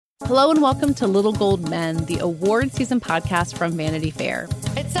Hello and welcome to Little Gold Men, the award season podcast from Vanity Fair.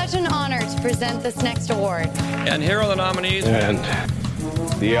 It's such an honor to present this next award. And here are the nominees. And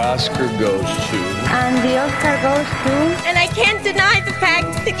the Oscar goes to... And the Oscar goes to... And I can't deny the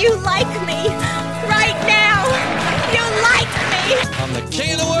fact that you like me. Right now, you like me. I'm the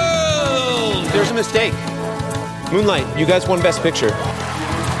king of the world. There's a mistake. Moonlight, you guys won Best Picture.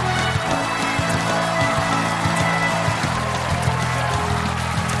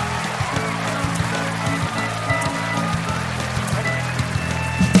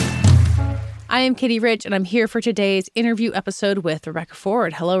 I am Katie Rich, and I'm here for today's interview episode with Rebecca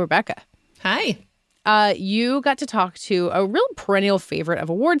Ford. Hello, Rebecca. Hi. You got to talk to a real perennial favorite of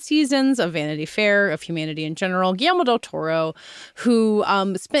award seasons, of Vanity Fair, of humanity in general, Guillermo del Toro, who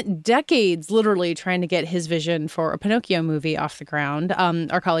spent decades literally trying to get his vision for a Pinocchio movie off the ground.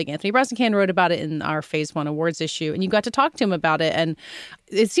 Our colleague Anthony Bresenkamp wrote about it in our Phase 1 awards issue, and you got to talk to him about it. And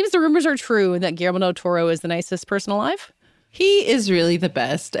it seems the rumors are true that Guillermo del Toro is the nicest person alive. He is really the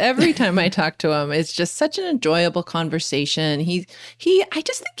best. Every time I talk to him, it's just such an enjoyable conversation. I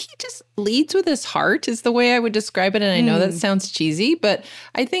just think he just leads with his heart is the way I would describe it. And I know that sounds cheesy, but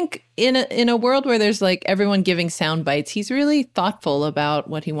I think in a world where there's like everyone giving sound bites, he's really thoughtful about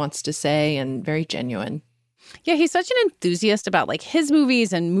what he wants to say and very genuine. Yeah, he's such an enthusiast about like his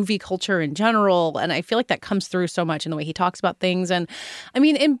movies and movie culture in general. And I feel like that comes through so much in the way he talks about things. And I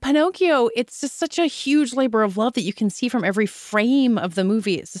mean, in Pinocchio, it's just such a huge labor of love that you can see from every frame of the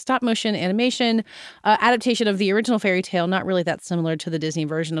movie. It's a stop motion animation adaptation of the original fairy tale, not really that similar to the Disney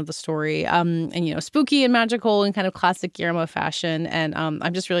version of the story. And, you know, spooky and magical and kind of classic Guillermo fashion. And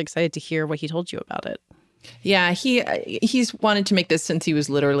I'm just really excited to hear what he told you about it. Yeah, he's wanted to make this since he was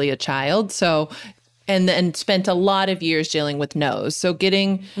literally a child. So and spent a lot of years dealing with no's. So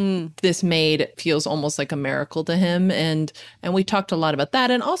getting this made feels almost like a miracle to him. And we talked a lot about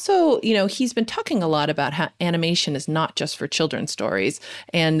that. And also, you know, he's been talking a lot about how animation is not just for children's stories.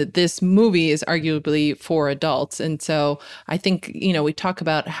 And this movie is arguably for adults. And so I think, you know, we talk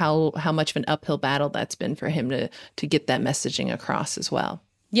about how much of an uphill battle that's been for him to get that messaging across as well.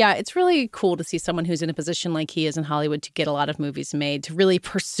 Yeah, it's really cool to see someone who's in a position like he is in Hollywood to get a lot of movies made, to really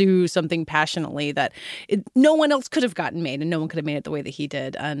pursue something passionately that no one else could have gotten made and no one could have made it the way that he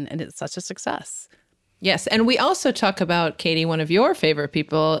did. And it's such a success. Yes. And we also talk about, Katie, one of your favorite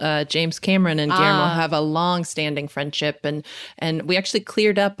people, James Cameron and Guillermo have a long-standing friendship. And we actually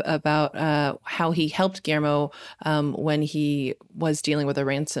cleared up about how he helped Guillermo when he was dealing with a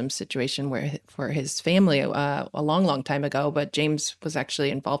ransom situation for his family a long, long time ago. But James was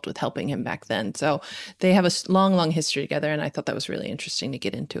actually involved with helping him back then. So they have a long, long history together. And I thought that was really interesting to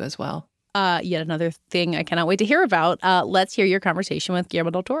get into as well. Yet another thing I cannot wait to hear about. Let's hear your conversation with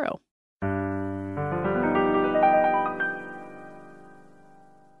Guillermo del Toro.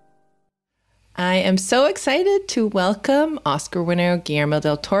 I am so excited to welcome Oscar winner Guillermo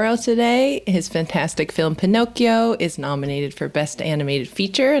del Toro today. His fantastic film Pinocchio is nominated for Best Animated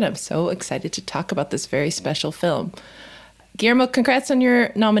Feature, and I'm so excited to talk about this very special film. Guillermo, congrats on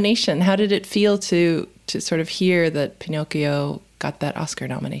your nomination. How did it feel to sort of hear that Pinocchio got that Oscar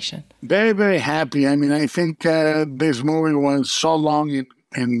nomination? Very, very happy. I mean, I think this movie was so long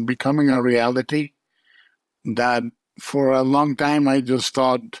in becoming a reality that for a long time I just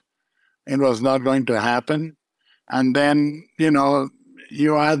thought it was not going to happen. And then, you know,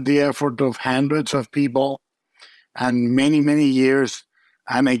 you add the effort of hundreds of people and many, many years.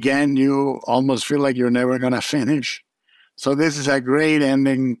 And again, you almost feel like you're never going to finish. So this is a great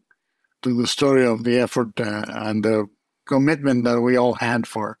ending to the story of the effort and the commitment that we all had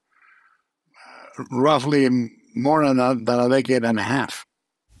for roughly more than a decade and a half.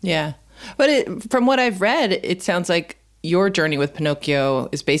 Yeah. But from what I've read, it sounds like your journey with Pinocchio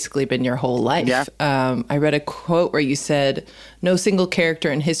has basically been your whole life. Yeah. I read a quote where you said, "No single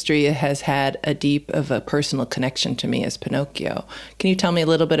character in history has had a deep of a personal connection to me as Pinocchio." Can you tell me a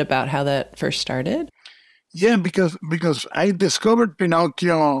little bit about how that first started? Yeah, because I discovered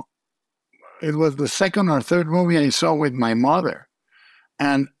Pinocchio, it was the second or third movie I saw with my mother.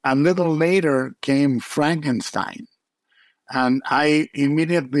 And a little later came Frankenstein. And I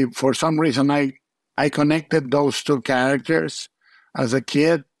immediately, for some reason, I connected those two characters. As a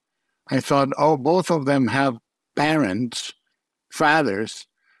kid, I thought, oh, both of them have parents, fathers,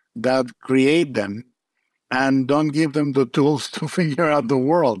 that create them and don't give them the tools to figure out the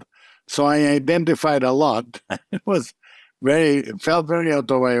world. So I identified a lot. It felt very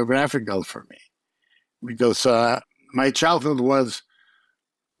autobiographical for me because my childhood was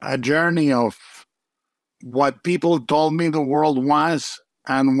a journey of what people told me the world was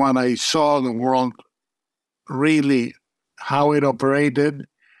and what I saw the world really, how it operated,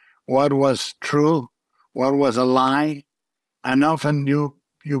 what was true, what was a lie. And often you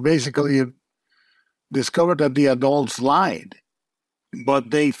basically discovered that the adults lied,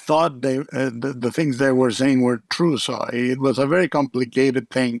 but they thought the things they were saying were true. So it was a very complicated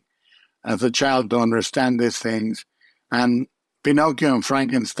thing as a child to understand these things. And Pinocchio and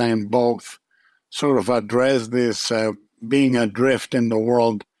Frankenstein both sort of address this being adrift in the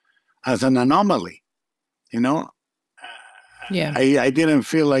world as an anomaly. Yeah. I didn't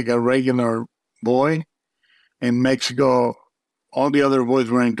feel like a regular boy. In Mexico, all the other boys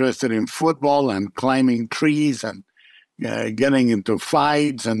were interested in football and climbing trees and getting into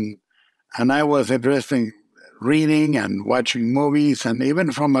fights. And I was interested in reading and watching movies. And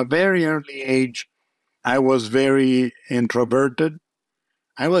even from a very early age, I was very introverted.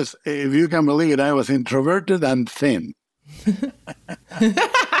 I was, if you can believe it, I was introverted and thin.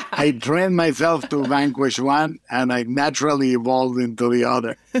 I trained myself to vanquish one, and I naturally evolved into the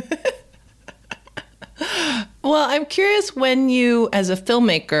other. Well, I'm curious when you, as a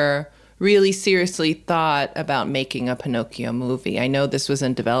filmmaker, really seriously thought about making a Pinocchio movie. I know this was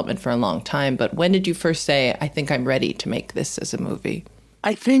in development for a long time, but when did you first say, I think I'm ready to make this as a movie?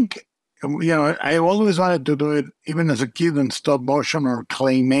 I think, I always wanted to do it, even as a kid, in stop motion or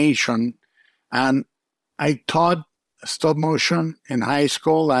claymation. And I taught stop motion in high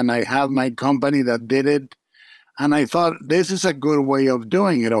school, and I had my company that did it. And I thought, this is a good way of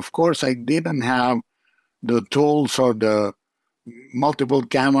doing it. Of course, I didn't have the tools or the multiple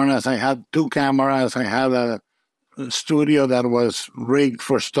cameras. I had 2 cameras. I had a studio that was rigged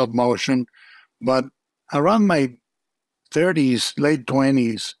for stop motion. But around my 30s, late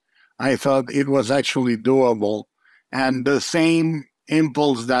 20s, I thought it was actually doable. And the same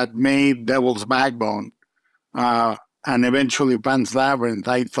impulse that made Devil's Backbone and eventually Pan's Labyrinth,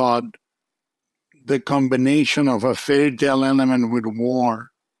 I thought the combination of a fairy tale element with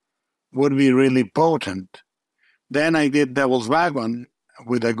war would be really potent. Then I did Devil's Backbone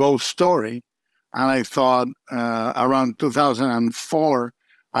with a ghost story, and I thought around 2004,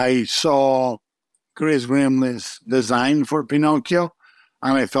 I saw Chris Grimley's design for Pinocchio,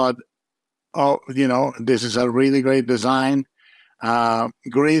 and I thought, this is a really great design.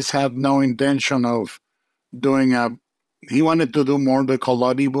 Chris had no intention of doing he wanted to do more the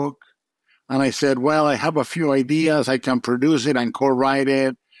Collodi book. And I said, well, I have a few ideas. I can produce it and co-write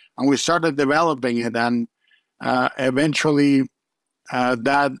it. And we started developing it. And eventually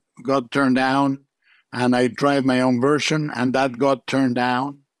that got turned down. And I tried my own version, and that got turned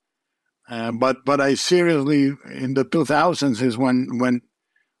down. But I seriously, in the 2000s is when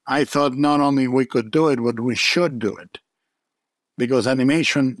I thought not only we could do it, but we should do it. Because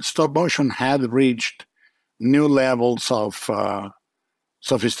animation, stop motion had reached new levels of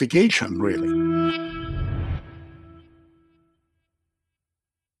sophistication, really.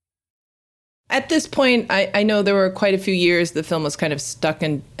 At this point, I know there were quite a few years the film was kind of stuck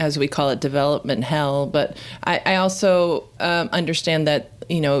in, as we call it, development hell. But I also understand that,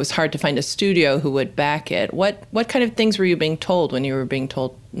 it was hard to find a studio who would back it. What kind of things were you being told when you were being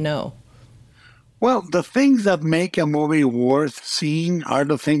told no? Well, the things that make a movie worth seeing are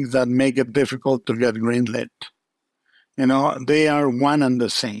the things that make it difficult to get greenlit. They are one and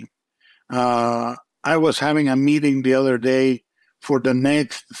the same. I was having a meeting the other day for the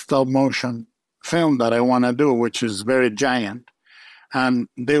next stop motion film that I want to do, which is very giant. And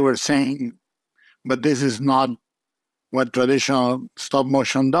they were saying, but this is not what traditional stop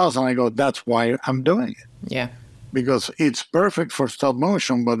motion does. And I go, that's why I'm doing it. Yeah. Because it's perfect for stop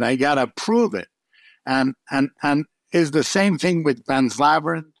motion, but I got to prove it. And it's the same thing with Pan's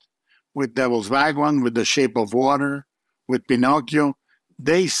Labyrinth, with Devil's Backbone, with The Shape of Water, with Pinocchio.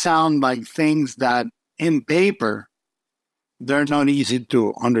 They sound like things that in paper, they're not easy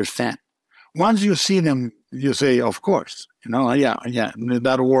to understand. Once you see them, you say, of course, yeah,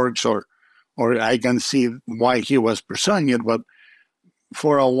 that works, or I can see why he was pursuing it. But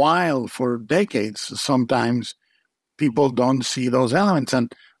for a while, for decades, sometimes people don't see those elements.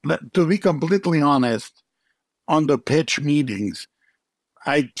 And to be completely honest, on the pitch meetings,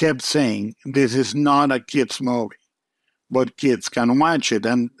 I kept saying, this is not a kid's movie, but kids can watch it.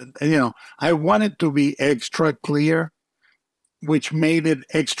 And, I wanted to be extra clear, which made it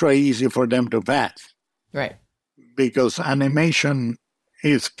extra easy for them to pass. Right. Because animation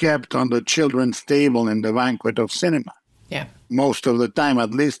is kept on the children's table in the banquet of cinema. Yeah. Most of the time,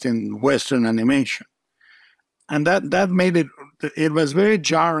 at least in Western animation. And that made it was very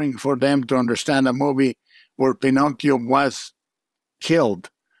jarring for them to understand a movie where Pinocchio was killed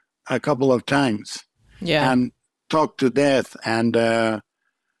a couple of times. Yeah. And talked to death. And,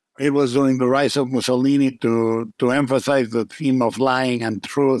 it was during the rise of Mussolini to emphasize the theme of lying and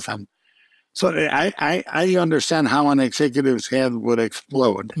truth. And so I understand how an executive's head would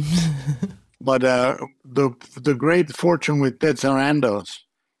explode. But the great fortune with Ted Sarandos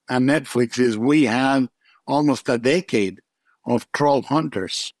and Netflix is we had almost a decade of troll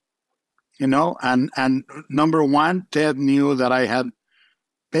hunters, and number one, Ted knew that I had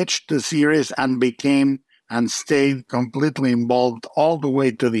pitched the series and became and stayed completely involved all the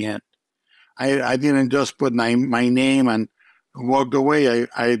way to the end. I didn't just put my name and walked away.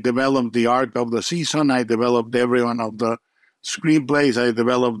 I developed the arc of the season. I developed every one of the screenplays. I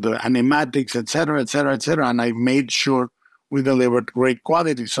developed the animatics, et cetera, and I made sure we delivered great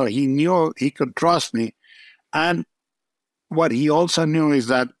quality. So he knew he could trust me. And what he also knew is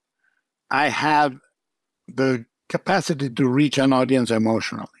that I have the capacity to reach an audience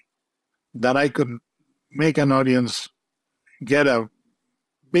emotionally, that I could make an audience get a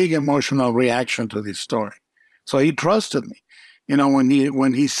big emotional reaction to this story. So he trusted me.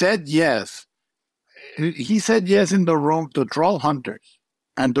 When he said yes, he said yes in the room to Troll Hunters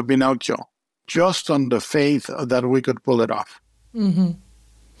and to Pinocchio, just on the faith that we could pull it off. Mm-hmm.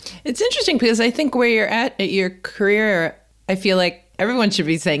 It's interesting because I think where you're at your career, I feel like everyone should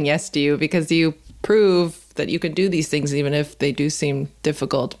be saying yes to you because you prove that you can do these things even if they do seem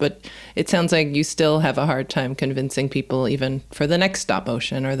difficult. But it sounds like you still have a hard time convincing people even for the next stop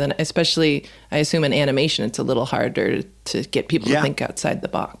motion, or then especially, I assume in animation, it's a little harder to get people to think outside the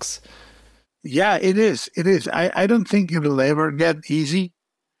box. Yeah, it is. It is. I don't think it will ever get easy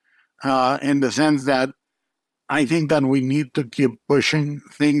in the sense that I think that we need to keep pushing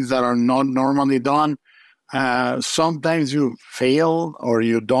things that are not normally done. Sometimes you fail or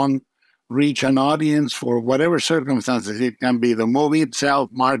you don't reach an audience for whatever circumstances. It can be the movie itself,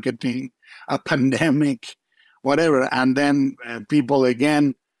 marketing, a pandemic, whatever. And then people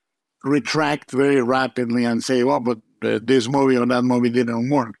again retract very rapidly and say, well, but this movie or that movie didn't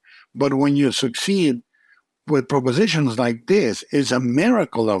work. But when you succeed with propositions like this, it's a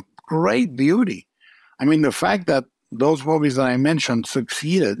miracle of great beauty. I mean, the fact that those movies that I mentioned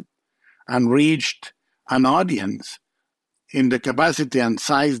succeeded and reached an audience in the capacity and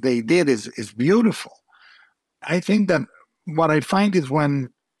size they did is beautiful. I think that what I find is when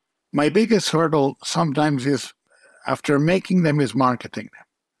my biggest hurdle sometimes is after making them is marketing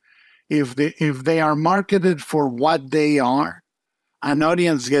them. If they are marketed for what they are, an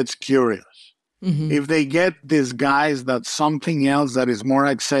audience gets curious. Mm-hmm. If they get disguised as something else that is more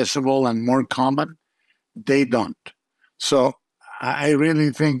accessible and more common, they don't. So I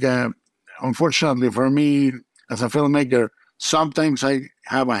really think, unfortunately for me as a filmmaker, sometimes I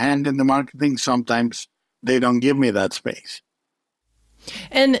have a hand in the marketing, sometimes they don't give me that space.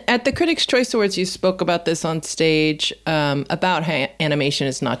 And at the Critics' Choice Awards, you spoke about this on stage, about how animation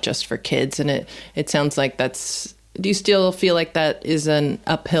is not just for kids. And it sounds like do you still feel like that is an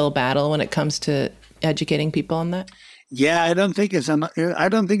uphill battle when it comes to educating people on that? Yeah, I don't think it's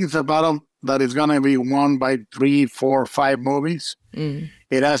a battle that is going to be won by 3, 4, 5 movies. Mm.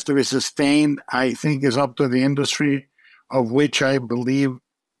 It has to be sustained. I think it's up to the industry, of which I believe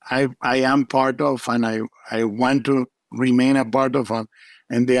I am part of, and I want to remain a part of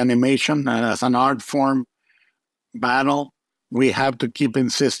in the animation. And as an art form battle, we have to keep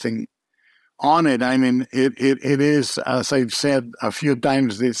insisting on it. I mean, it is, as I've said a few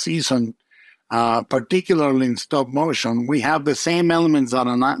times this season, particularly in stop motion, we have the same elements that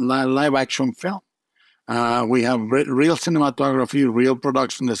on a live action film. We have real cinematography, real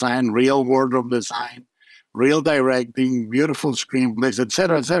production design, real wardrobe design, real directing, beautiful screenplays, et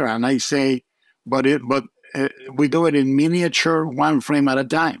cetera, et cetera. And I say, but we do it in miniature, one frame at a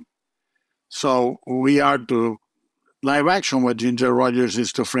time. So we are to live action what Ginger Rogers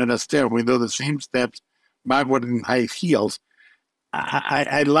is to Fred Astaire. We do the same steps backward in high heels.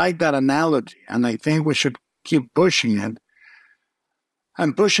 I like that analogy, and I think we should keep pushing it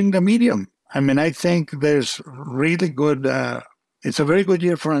and pushing the medium. I mean, I think there's really good, it's a very good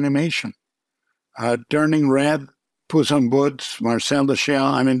year for animation. Turning Red, Puss in Boots, Marcel the Shell.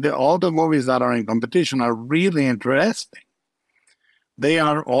 I mean, all the movies that are in competition are really interesting. They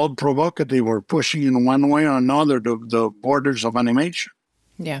are all provocative or pushing in one way or another the borders of animation.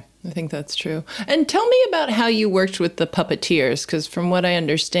 Yeah, I think that's true. And tell me about how you worked with the puppeteers, because from what I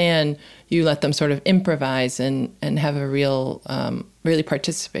understand, you let them sort of improvise and have a real, really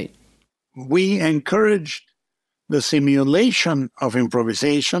participate. We encouraged the simulation of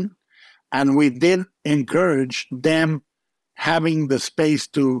improvisation, and we did encourage them having the space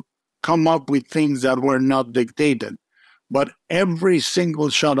to come up with things that were not dictated. But every single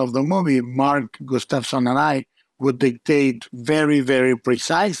shot of the movie, Mark Gustafson and I would dictate very, very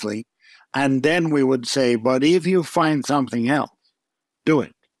precisely. And then we would say, but if you find something else, do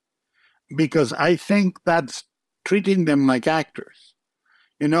it. Because I think that's treating them like actors.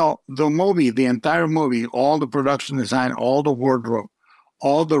 You know, the movie, the entire movie, all the production design, all the wardrobe,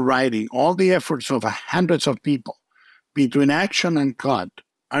 all the writing, all the efforts of hundreds of people between action and cut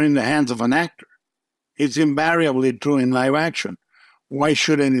are in the hands of an actor. It's invariably true in live action. Why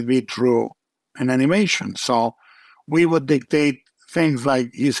shouldn't it be true in animation? So we would dictate things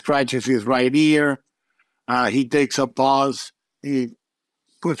like he scratches his right ear, he takes a pause, he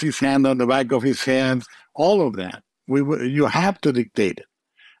puts his hand on the back of his head, all of that. You have to dictate it.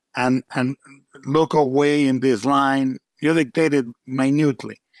 And look away in this line, you dictate it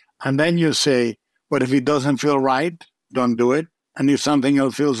minutely. And then you say, but if it doesn't feel right, don't do it. And if something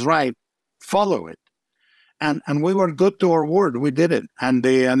else feels right, follow it. And we were good to our word. We did it. And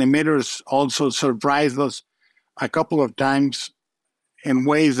the animators also surprised us a couple of times in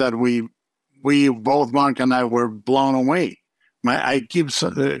ways that we both, Mark and I, were blown away.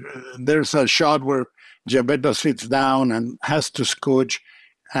 There's a shot where Geppetto sits down and has to scooch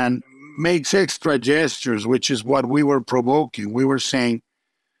and makes extra gestures, which is what we were provoking. We were saying,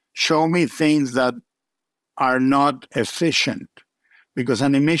 show me things that are not efficient, because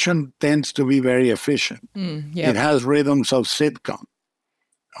animation tends to be very efficient. It has rhythms of sitcom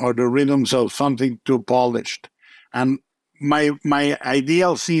or the rhythms of something too polished. And my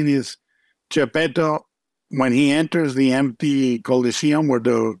ideal scene is Geppetto when he enters the empty Coliseum where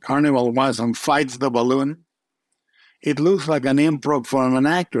the carnival was and fights the balloon. It looks like an improv from an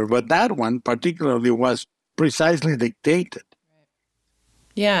actor, but that one particularly was precisely dictated.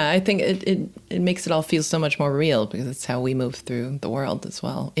 Yeah, I think it makes it all feel so much more real because it's how we move through the world as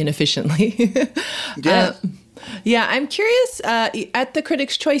well, inefficiently. Yeah. Yeah, I'm curious, at the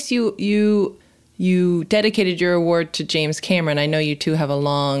Critics' Choice, you dedicated your award to James Cameron. I know you two have a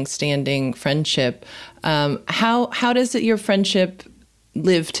long-standing friendship. How does your friendship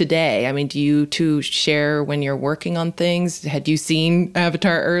live today? I mean, do you two share when you're working on things? Had you seen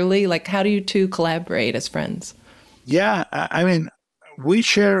Avatar early? Like, how do you two collaborate as friends? Yeah, I mean, we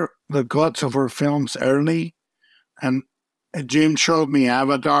share the cuts of our films early, and Jim showed me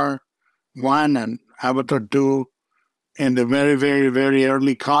Avatar 1 and Avatar 2 in the very, very, very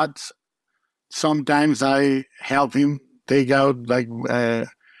early cuts. Sometimes I help him take out,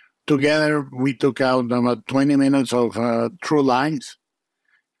 together we took out about 20 minutes of True Lines.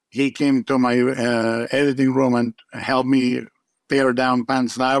 He came to my editing room and helped me pare down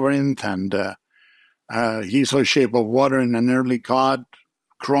Pan's Labyrinth, and he saw Shape of Water in an early cut.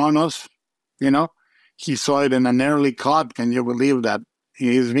 Kronos, he saw it in an early cut. Can you believe that?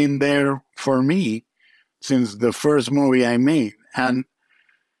 He's been there for me since the first movie I made. And,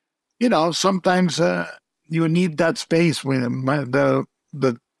 sometimes you need that space with him.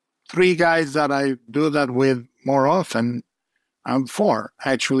 The three guys that I do that with more often, four,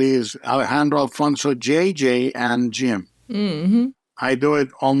 actually, is Alejandro, Alfonso, JJ, and Jim. Mm-hmm. I do it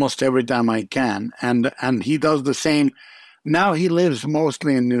almost every time I can. And he does the same. Now he lives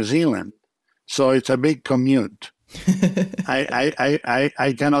mostly in New Zealand, so it's a big commute.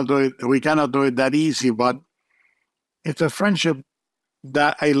 I cannot do it. We cannot do it that easy, but it's a friendship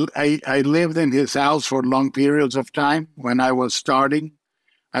that I lived in his house for long periods of time. When I was starting,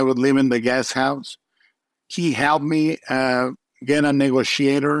 I would live in the guest house. He helped me get a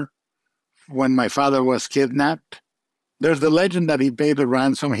negotiator when my father was kidnapped. There's the legend that he paid the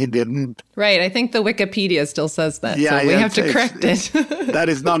ransom. He didn't. Right. I think the Wikipedia still says that. Yeah, so we have to correct it. That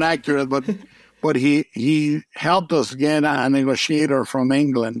is not accurate, but he helped us get a negotiator from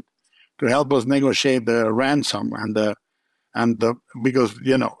England to help us negotiate the ransom because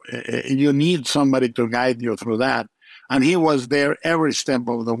you need somebody to guide you through that. And he was there every step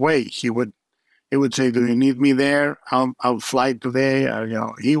of the way. He would say, "Do you need me there? I'll fly today."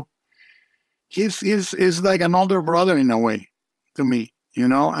 He's like an older brother in a way to me,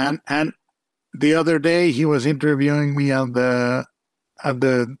 And the other day he was interviewing me at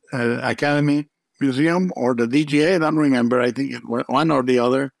the Academy Museum or the DGA. I don't remember. I think it was one or the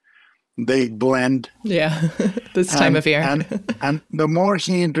other. They blend. Yeah, this time of year. and the more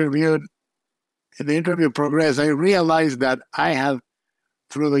he interviewed, the interview progressed, I realized that I have,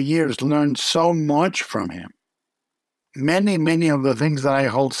 through the years, learned so much from him. Many, many of the things that I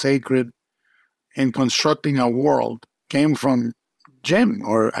hold sacred in constructing a world came from Jim,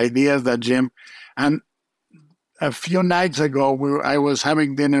 or ideas that Jim. And a few nights ago, I was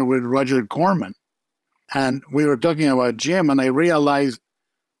having dinner with Roger Corman, and we were talking about Jim, and I realized,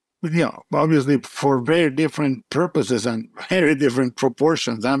 obviously for very different purposes and very different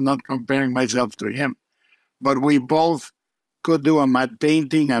proportions, I'm not comparing myself to him, but we both could do a matte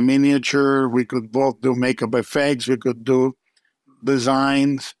painting, a miniature. We could both do makeup effects. We could do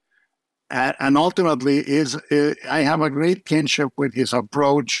designs. And ultimately, I have a great kinship with his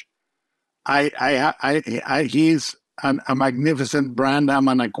approach. He's a magnificent brand. I'm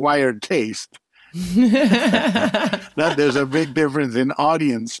an acquired taste. That there's a big difference in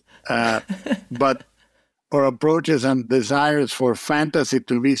audience. But our approaches and desires for fantasy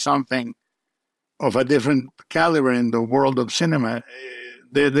to be something of a different caliber in the world of cinema,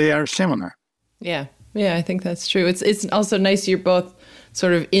 they are similar. Yeah, I think that's true. It's also nice you're both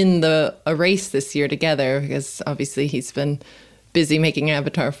sort of in a race this year together, because obviously he's been busy making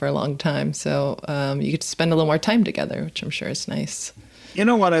Avatar for a long time. So you get to spend a little more time together, which I'm sure is nice. You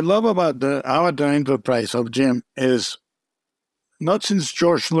know, what I love about the Avatar Enterprise of Jim is not since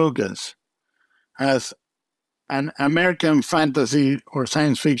George Lucas has an American fantasy or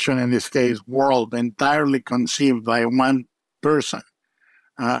science fiction, in this case, world entirely conceived by one person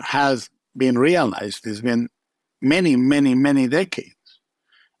has been realized. It's been many, many, many decades.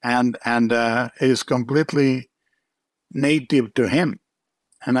 And it is completely native to him.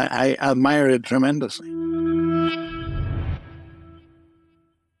 And I admire it tremendously.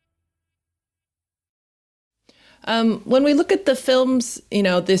 When we look at the films,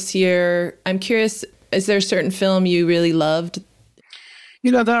 this year, I'm curious, is there a certain film you really loved?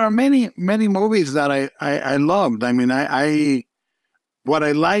 There are many, many movies that I loved. I mean, what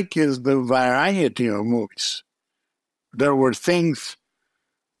I like is the variety of movies. There were things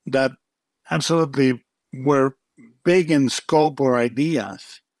that absolutely were big in scope or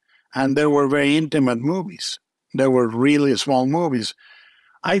ideas, and there were very intimate movies. There were really small movies.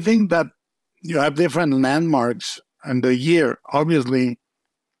 I think that you have different landmarks in the year. Obviously,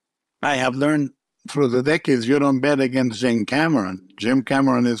 I have learned through the decades, you don't bet against Jim Cameron. Jim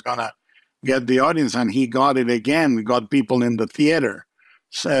Cameron is going to get the audience, and he got it again. He got people in the theater.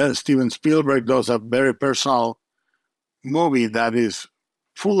 Steven Spielberg does a very personal movie that is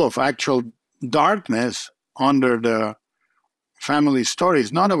full of actual darkness under the family story.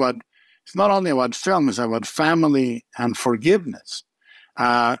 It's not only about film, it's about family and forgiveness.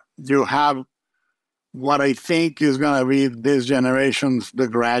 You have what I think is going to be this generation's The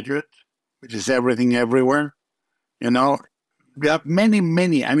Graduate, which is Everything Everywhere. We have many,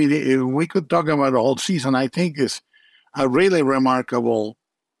 many. I mean, we could talk about a whole season. I think it's a really remarkable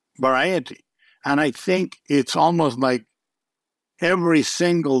variety. And I think it's almost like every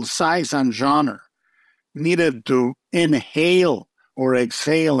single size and genre needed to inhale or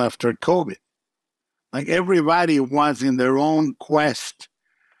exhale after COVID. Like everybody was in their own quest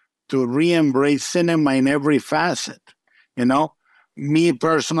to re-embrace cinema in every facet. Me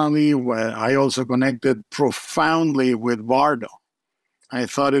personally, I also connected profoundly with Bardo. I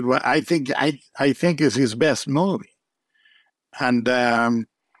thought it was. I think it's his best movie, and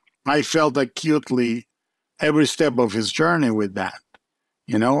I felt acutely every step of his journey with that.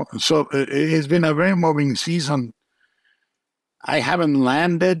 So it's been a very moving season. I haven't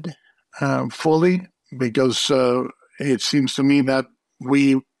landed fully because it seems to me that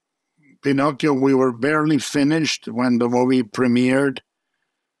Pinocchio, we were barely finished when the movie premiered.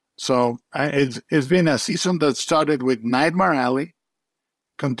 So it's been a season that started with Nightmare Alley,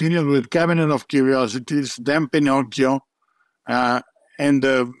 continued with Cabinet of Curiosities, then Pinocchio. In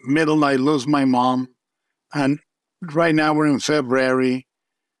the middle, I Lose My Mom. And right now we're in February,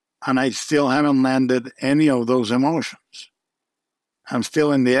 and I still haven't landed any of those emotions. I'm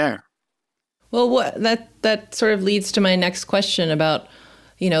still in the air. Well, that sort of leads to my next question about,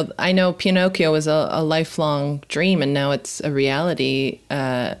 I know Pinocchio was a lifelong dream, and now it's a reality.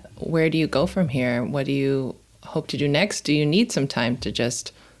 Where do you go from here? What do you hope to do next? Do you need some time to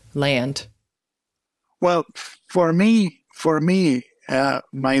just land? Well, for me,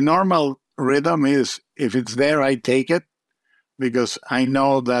 my normal rhythm is, if it's there, I take it, because I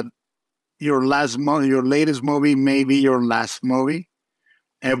know that your latest movie may be your last movie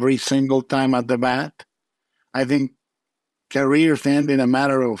every single time at the bat. I think careers end in a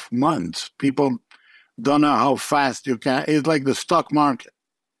matter of months. People don't know how fast you can. It's like the stock market.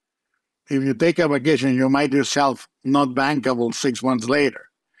 If you take a vacation, you might yourself not bankable 6 months later.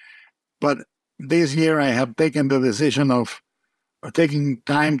 But this year I have taken the decision of taking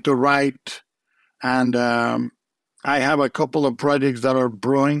time to write, and I have a couple of projects that are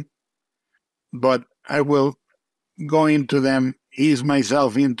brewing, but I will go into them, ease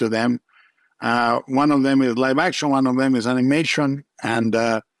myself into them. One of them is live action, one of them is animation, and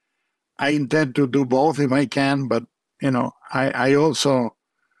I intend to do both if I can, but, I also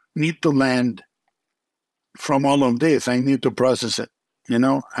need to land from all of this. I need to process it.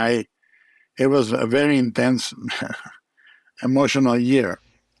 it was a very intense, emotional year.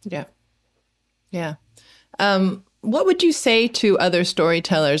 Yeah. Yeah. What would you say to other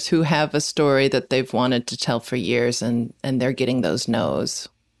storytellers who have a story that they've wanted to tell for years and they're getting those no's?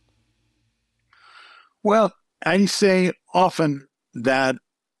 Well, I say often that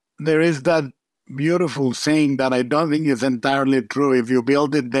there is that beautiful saying that I don't think is entirely true. If you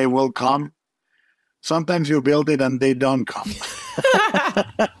build it, they will come. Sometimes you build it and they don't come.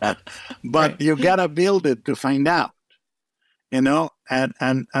 But you got to build it to find out, you know?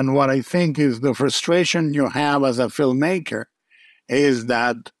 And what I think is the frustration you have as a filmmaker is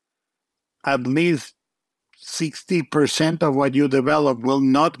that at least 60% of what you develop will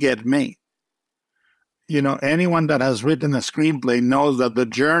not get made. You know, anyone that has written a screenplay knows that the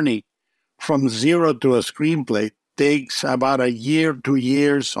journey from zero to a screenplay takes about a year, 2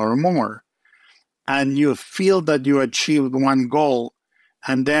 years or more. And you feel that you achieved one goal,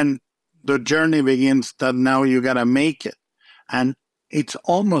 and then the journey begins that now you got to make it. And it's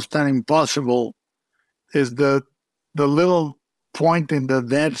almost an impossible, is the little point in the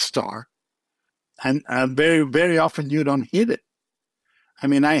Death Star. And very, very often you don't hit it. I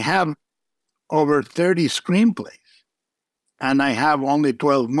mean, I have over 30 screenplays, and I have only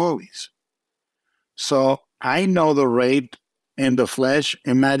 12 movies. So I know the rate in the flesh.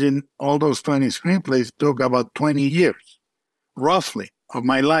 Imagine all those 20 screenplays took about 20 years, roughly, of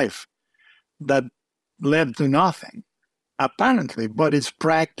my life that led to nothing, apparently, but it's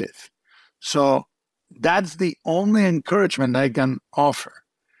practice. So that's the only encouragement I can offer.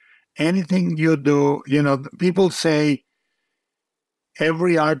 Anything you do, you know, people say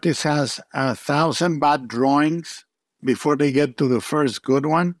every artist has 1,000 bad drawings before they get to the first good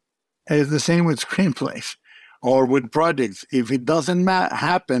one. It's the same with screenplays or with projects. If it doesn't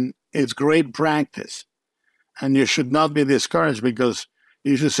happen, it's great practice. And you should not be discouraged, because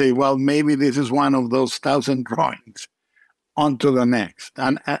you should say, well, maybe this is one of those 1,000 drawings. On to the next.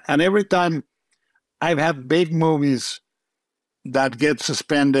 And every time I've had big movies that get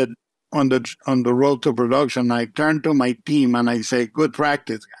suspended on the road to production, I turn to my team and I say, good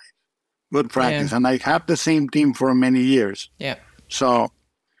practice, guys. Good practice. Yeah. And I have the same team for many years. Yeah. So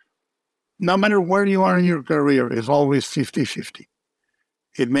no matter where you are in your career, it's always 50-50.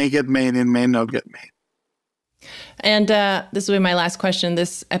 It may get made, it may not get made. And this will be my last question.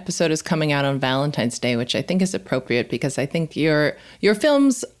 This episode is coming out on Valentine's Day, which I think is appropriate because I think your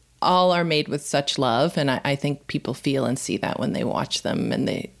films all are made with such love, and I think people feel and see that when they watch them,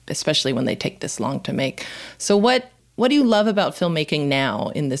 and especially when they take this long to make. So what do you love about filmmaking now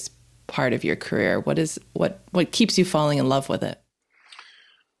in this part of your career? What keeps you falling in love with it?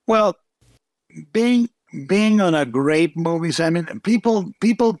 Well, being on a great movies, I mean, people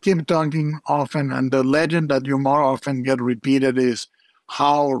keep talking often, and the legend that you more often get repeated is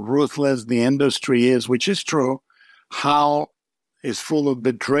how ruthless the industry is, which is true, how it's full of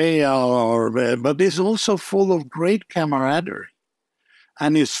betrayal, but it's also full of great camaraderie,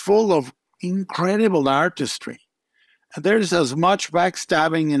 and it's full of incredible artistry. There's as much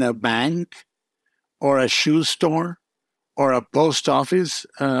backstabbing in a bank or a shoe store or a post office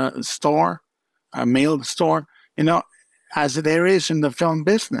store, a mail store, you know, as there is in the film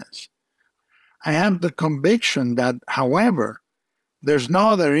business. I have the conviction that, however, there's no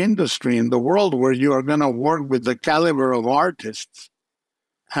other industry in the world where you are going to work with the caliber of artists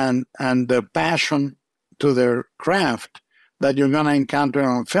and the passion to their craft that you're going to encounter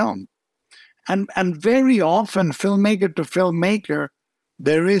on film. And very often, filmmaker to filmmaker,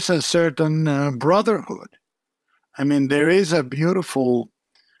 there is a certain brotherhood. I mean, there is a beautiful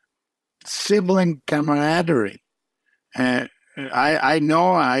sibling camaraderie. I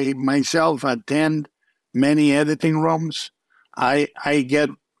know I myself attend many editing rooms. I get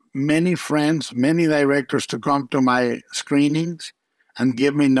many friends, many directors to come to my screenings and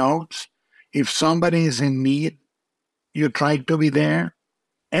give me notes. If somebody is in need, you try to be there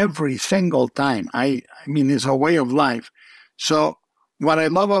every single time. I mean, it's a way of life. So what I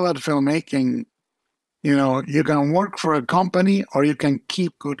love about filmmaking, you know, you can work for a company or you can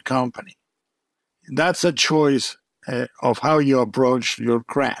keep good company. That's a choice of how you approach your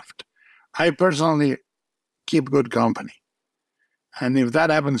craft. I personally keep good company. And if that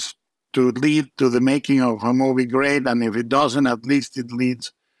happens to lead to the making of a movie, great. And if it doesn't, at least it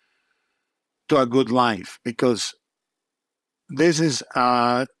leads to a good life. Because this is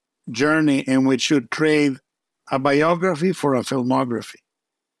a journey in which you trade a biography for a filmography.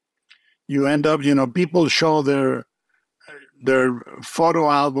 You end up, you know, people show their photo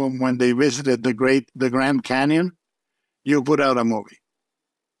album when they visited the Grand Canyon. You put out a movie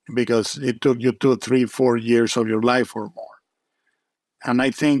because it took you 2, 3, 4 years of your life or more. And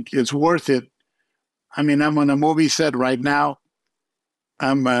I think it's worth it. I mean, I'm on a movie set right now.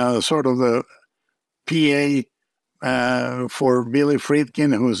 I'm sort of the PA for Billy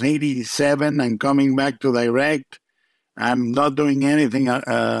Friedkin, who's 87 and coming back to direct. I'm not doing anything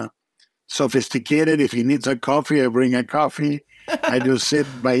sophisticated. If he needs a coffee, I bring a coffee. I just sit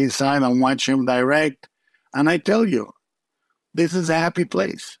by his side and watch him direct. And I tell you, this is a happy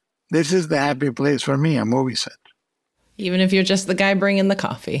place. This is the happy place for me, a movie set. Even if you're just the guy bringing the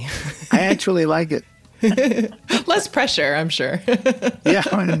coffee. I actually like it. Less pressure, I'm sure.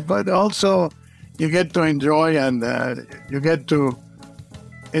 Yeah, but also you get to enjoy and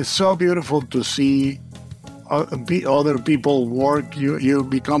it's so beautiful to see other people work. You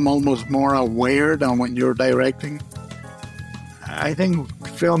become almost more aware than when you're directing. I think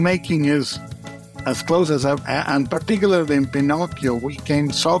filmmaking is as close as and particularly in Pinocchio, we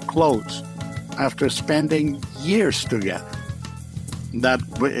came so close after spending years together that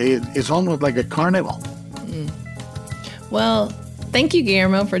it's almost like a carnival. Well, thank you,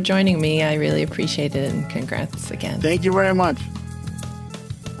 Guillermo, for joining me. I really appreciate it, and congrats again. Thank you very much.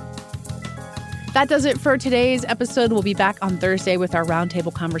 That does it for today's episode. We'll be back on Thursday with our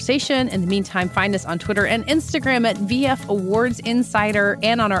roundtable conversation. In the meantime, find us on Twitter and Instagram at VF Awards Insider,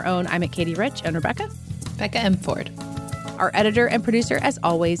 and on our own, I'm at Katie Rich, and Rebecca? Becca M. Ford. Our editor and producer, as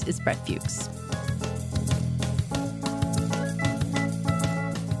always, is Brett Fuchs.